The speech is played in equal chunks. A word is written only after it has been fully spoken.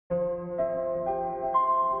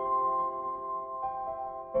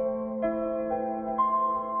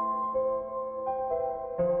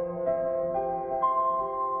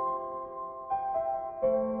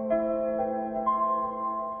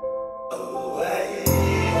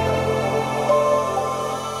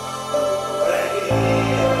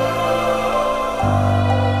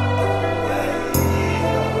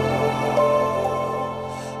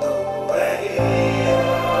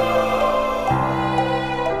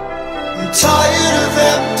tired of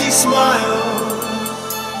empty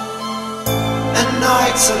smiles and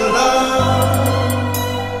nights alone.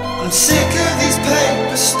 I'm sick of these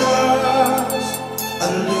paper stars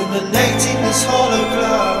illuminating this hollow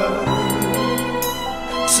glow.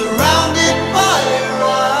 Surrounded by your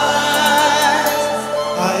eyes,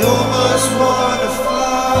 I almost wanna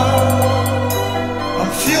float.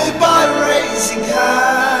 I'm fueled by raising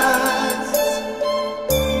hands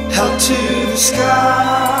held to the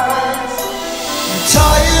skies. I'm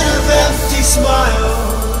tired of empty smiles.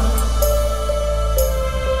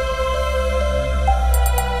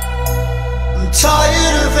 I'm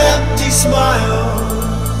tired of empty smiles.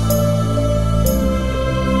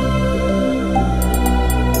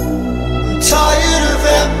 I'm tired of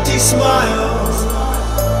empty smiles.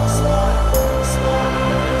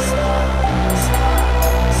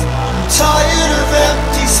 I'm tired of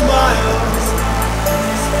empty smiles.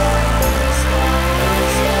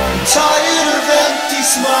 I'm tired of empty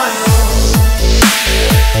smiles.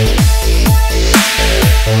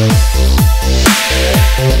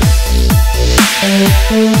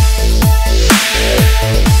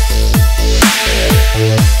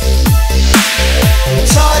 I'm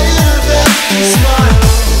tired of empty smiles.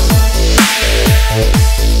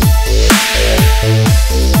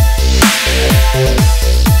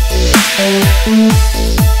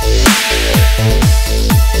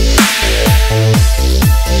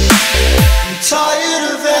 I'm tired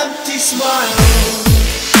of empty smiles.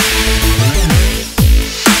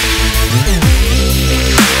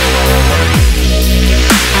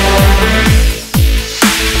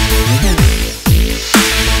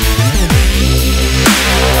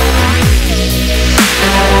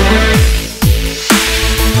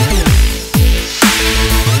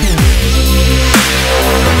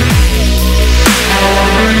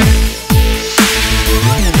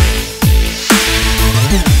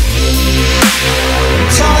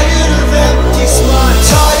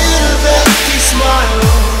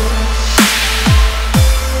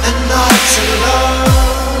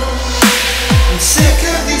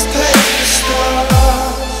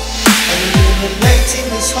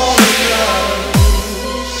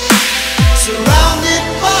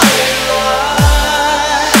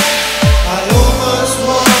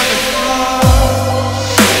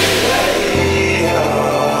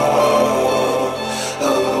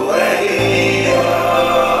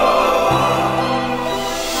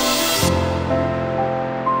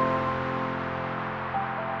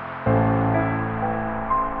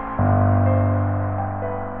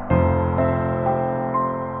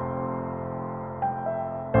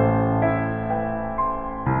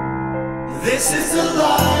 This is the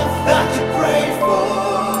life that you prayed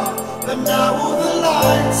for, but now all the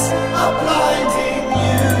lights are blinding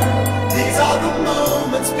you. These are the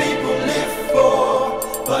moments people live for,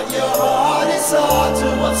 but your heart is hard to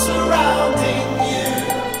what's surrounding you.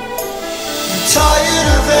 I'm tired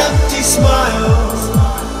of empty smiles.